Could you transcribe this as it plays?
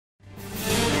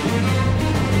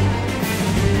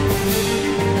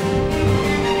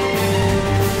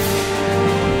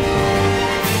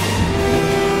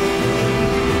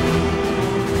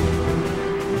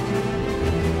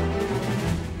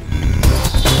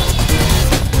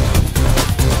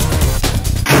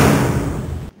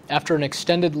After an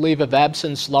extended leave of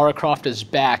absence, Lara Croft is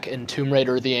back in Tomb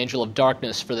Raider: The Angel of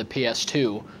Darkness for the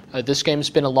PS2. This game's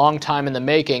been a long time in the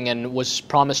making and was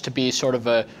promised to be sort of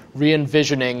a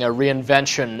re-envisioning, a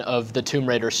reinvention of the Tomb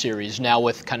Raider series, now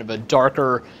with kind of a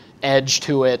darker edge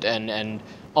to it and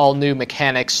all new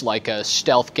mechanics like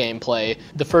stealth gameplay.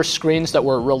 The first screens that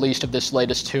were released of this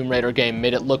latest Tomb Raider game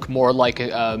made it look more like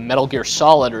Metal Gear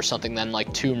Solid or something than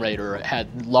like Tomb Raider. It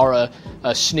had Lara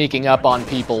sneaking up on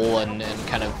people and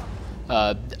kind of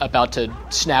about to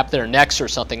snap their necks or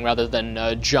something, rather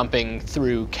than jumping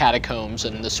through catacombs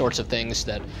and the sorts of things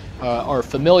that are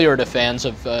familiar to fans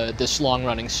of this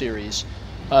long-running series.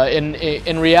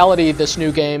 In reality, this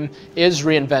new game is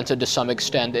reinvented to some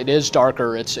extent. It is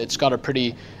darker. It's got a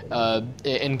pretty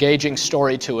engaging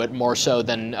story to it, more so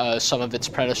than some of its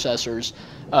predecessors.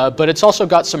 But it's also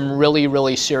got some really,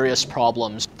 really serious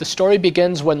problems. The story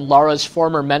begins when Lara's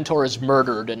former mentor is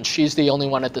murdered, and she's the only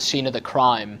one at the scene of the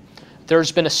crime.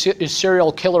 There's been a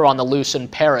serial killer on the loose in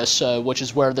Paris, which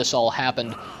is where this all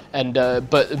happened. And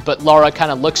but Lara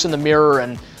kind of looks in the mirror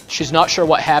and she's not sure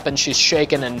what happened. She's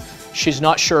shaken and she's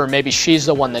not sure. Maybe she's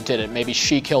the one that did it. Maybe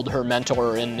she killed her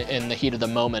mentor in the heat of the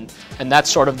moment. And that's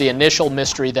sort of the initial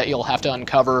mystery that you'll have to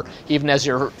uncover, even as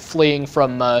you're fleeing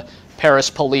from Paris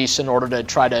police in order to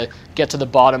try to get to the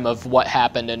bottom of what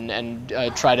happened and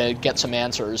try to get some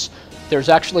answers. There's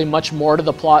actually much more to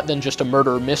the plot than just a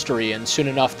murder mystery, and soon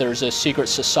enough there's a secret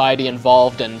society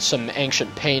involved and some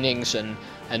ancient paintings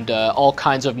and all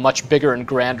kinds of much bigger and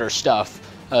grander stuff.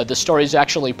 The story's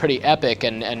actually pretty epic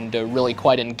and really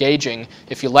quite engaging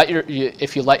if you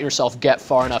let yourself get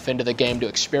far enough into the game to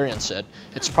experience it.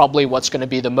 It's probably what's going to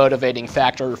be the motivating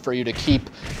factor for you to keep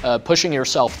pushing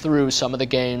yourself through some of the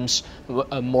game's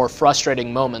more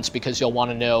frustrating moments, because you'll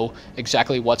want to know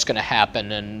exactly what's going to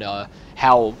happen and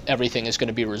how everything is going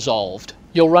to be resolved.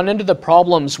 You'll run into the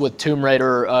problems with Tomb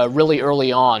Raider really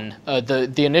early on.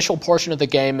 The initial portion of the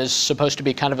game is supposed to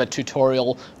be kind of a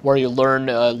tutorial where you learn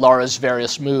Lara's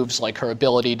various moves, like her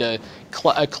ability to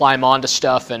climb onto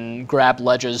stuff and grab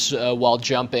ledges while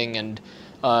jumping and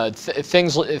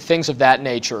things of that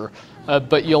nature.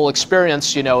 But you'll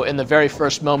experience, in the very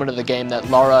first moment of the game that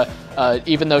Lara,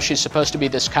 even though she's supposed to be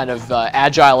this kind of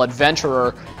agile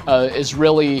adventurer, is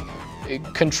really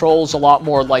controls a lot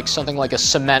more like something like a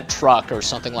cement truck or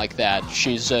something like that.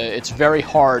 It's very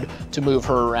hard to move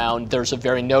her around. There's a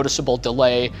very noticeable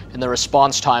delay in the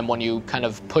response time when you kind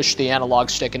of push the analog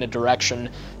stick in a direction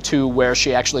to where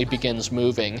she actually begins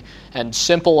moving. And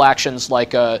simple actions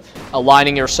like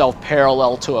aligning yourself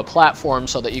parallel to a platform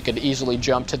so that you could easily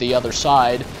jump to the other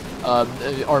side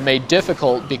are made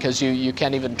difficult because you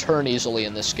can't even turn easily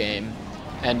in this game.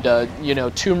 And,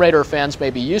 Tomb Raider fans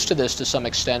may be used to this to some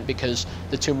extent because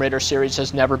the Tomb Raider series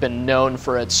has never been known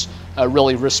for its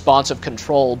really responsive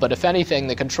control. But if anything,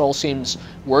 the control seems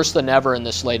worse than ever in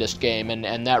this latest game,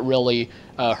 and that really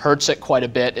hurts it quite a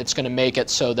bit. It's going to make it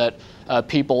so that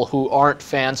people who aren't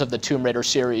fans of the Tomb Raider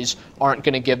series aren't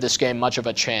going to give this game much of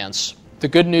a chance. The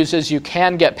good news is you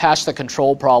can get past the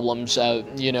control problems,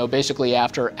 basically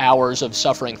after hours of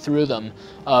suffering through them.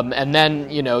 And then,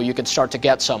 you can start to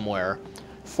get somewhere.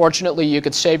 Fortunately, you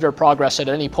could save your progress at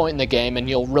any point in the game, and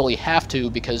you'll really have to,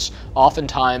 because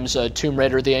oftentimes Tomb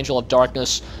Raider: The Angel of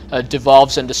Darkness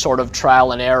devolves into sort of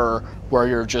trial and error, where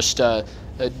you're just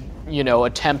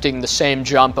attempting the same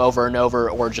jump over and over,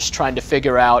 or just trying to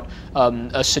figure out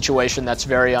a situation that's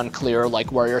very unclear,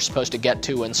 like where you're supposed to get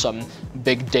to in some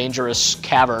big dangerous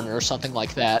cavern or something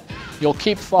like that. You'll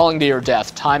keep falling to your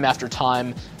death time after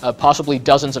time, possibly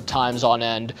dozens of times on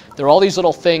end. There are all these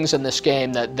little things in this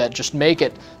game that just make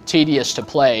it tedious to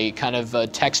play, kind of a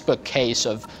textbook case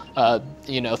of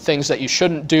things that you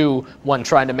shouldn't do when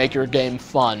trying to make your game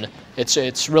fun.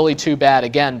 It's really too bad,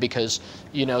 again, because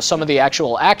some of the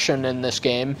actual action in this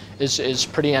game is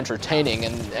pretty entertaining,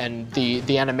 and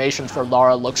the animation for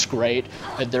Lara looks great.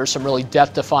 There's some really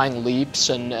death-defying leaps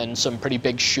and some pretty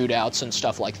big shootouts and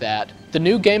stuff like that. The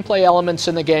new gameplay elements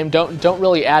in the game don't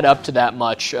really add up to that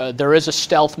much. There is a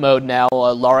stealth mode now.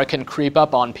 Lara can creep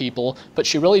up on people, but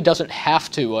she really doesn't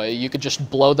have to. You could just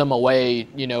blow them away,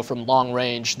 from long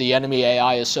range. The enemy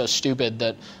AI is so stupid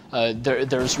that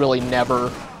there's really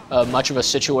never much of a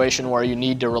situation where you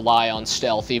need to rely on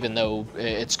stealth, even though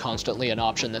it's constantly an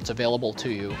option that's available to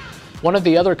you. One of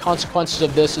the other consequences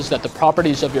of this is that the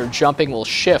properties of your jumping will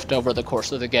shift over the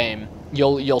course of the game.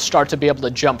 You'll start to be able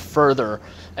to jump further,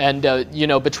 and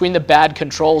between the bad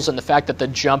controls and the fact that the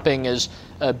jumping is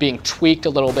being tweaked a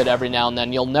little bit every now and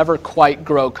then, you'll never quite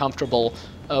grow comfortable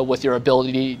with your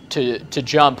ability to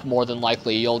jump. More than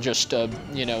likely, you'll just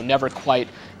never quite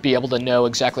be able to know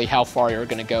exactly how far you're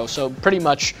going to go. So pretty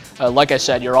much, like I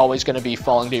said, you're always going to be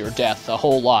falling to your death a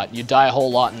whole lot. You die a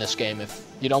whole lot in this game. If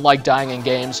you don't like dying in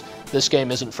games, this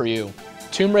game isn't for you.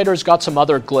 Tomb Raider's got some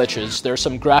other glitches. There's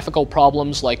some graphical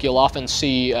problems, like you'll often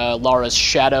see Lara's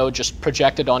shadow just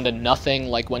projected onto nothing,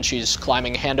 like when she's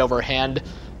climbing hand over hand,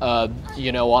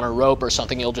 you know, on a rope or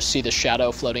something, you'll just see the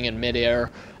shadow floating in midair.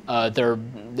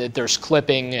 There's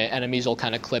clipping. Enemies will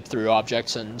kind of clip through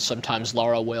objects, and sometimes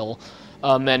Lara will.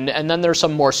 And then there's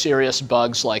some more serious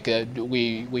bugs, like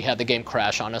we had the game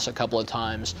crash on us a couple of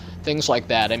times, things like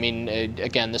that. I mean,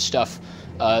 again, this stuff,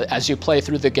 as you play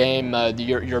through the game,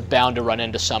 you're bound to run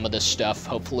into some of this stuff,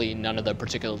 hopefully none of the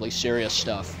particularly serious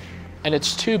stuff. And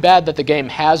it's too bad that the game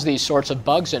has these sorts of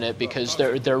bugs in it, because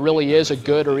there really is a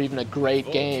good or even a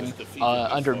great game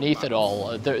underneath it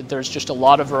all. There's just a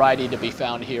lot of variety to be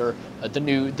found here. The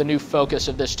new focus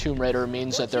of this Tomb Raider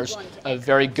means that there's a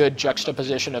very good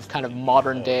juxtaposition of kind of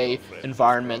modern day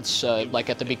environments. Like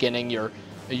at the beginning,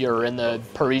 you're in the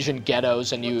Parisian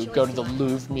ghettos, and you go to the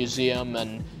Louvre Museum,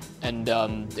 and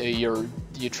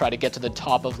you try to get to the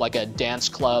top of like a dance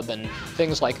club and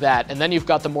things like that. And then you've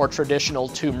got the more traditional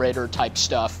Tomb Raider type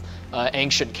stuff,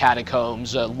 ancient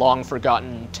catacombs, long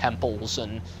forgotten temples,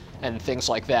 and things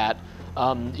like that.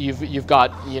 You've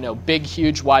got, you know, big,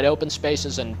 huge, wide open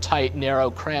spaces and tight,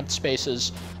 narrow, cramped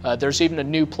spaces. There's even a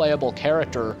new playable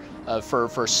character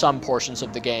for some portions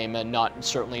of the game, and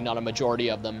certainly not a majority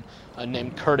of them,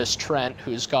 named Curtis Trent,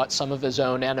 who's got some of his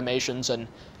own animations and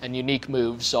unique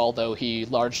moves, although he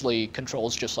largely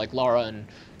controls just like Lara and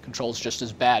controls just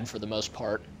as bad for the most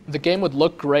part. The game would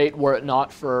look great were it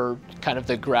not for kind of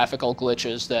the graphical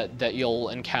glitches that you'll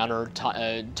encounter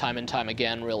time and time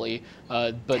again, really.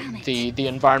 But the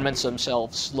environments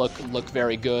themselves look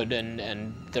very good,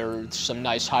 and there's some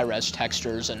nice high-res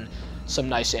textures and some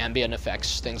nice ambient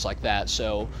effects, things like that.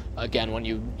 So again, when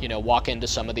you walk into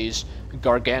some of these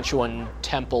gargantuan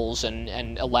temples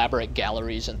and elaborate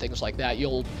galleries and things like that,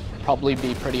 you'll probably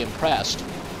be pretty impressed.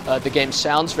 The game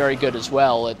sounds very good as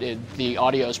well. The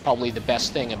audio is probably the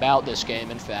best thing about this game,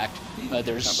 in fact.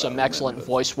 There's some excellent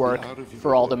voice work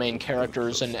for all the main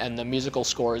characters, and the musical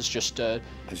score is just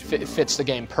fits the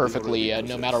game perfectly,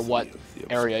 no matter what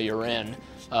area you're in.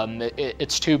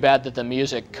 It's too bad that the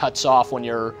music cuts off when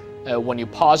you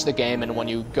pause the game and when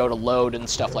you go to load and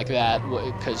stuff like that,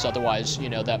 because otherwise,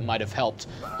 that might have helped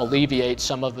alleviate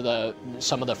some of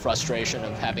the frustration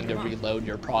of having to reload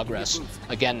your progress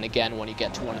again and again when you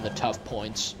get to one of the tough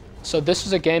points. So this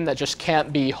is a game that just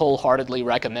can't be wholeheartedly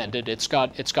recommended. It's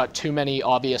got too many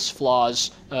obvious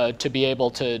flaws to be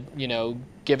able to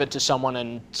give it to someone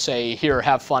and say, here,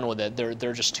 have fun with it. There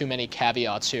are just too many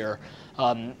caveats here.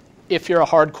 If you're a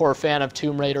hardcore fan of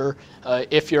Tomb Raider,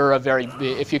 if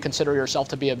you consider yourself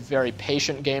to be a very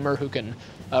patient gamer who can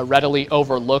readily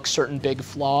overlook certain big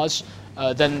flaws,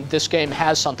 then this game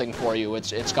has something for you.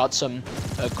 It's got some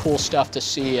cool stuff to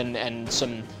see and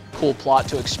some cool plot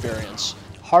to experience.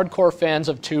 Hardcore fans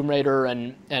of Tomb Raider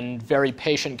and very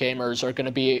patient gamers are going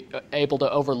to be able to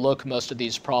overlook most of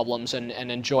these problems and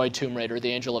enjoy Tomb Raider: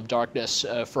 The Angel of Darkness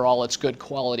for all its good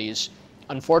qualities.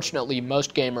 Unfortunately,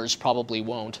 most gamers probably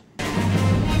won't.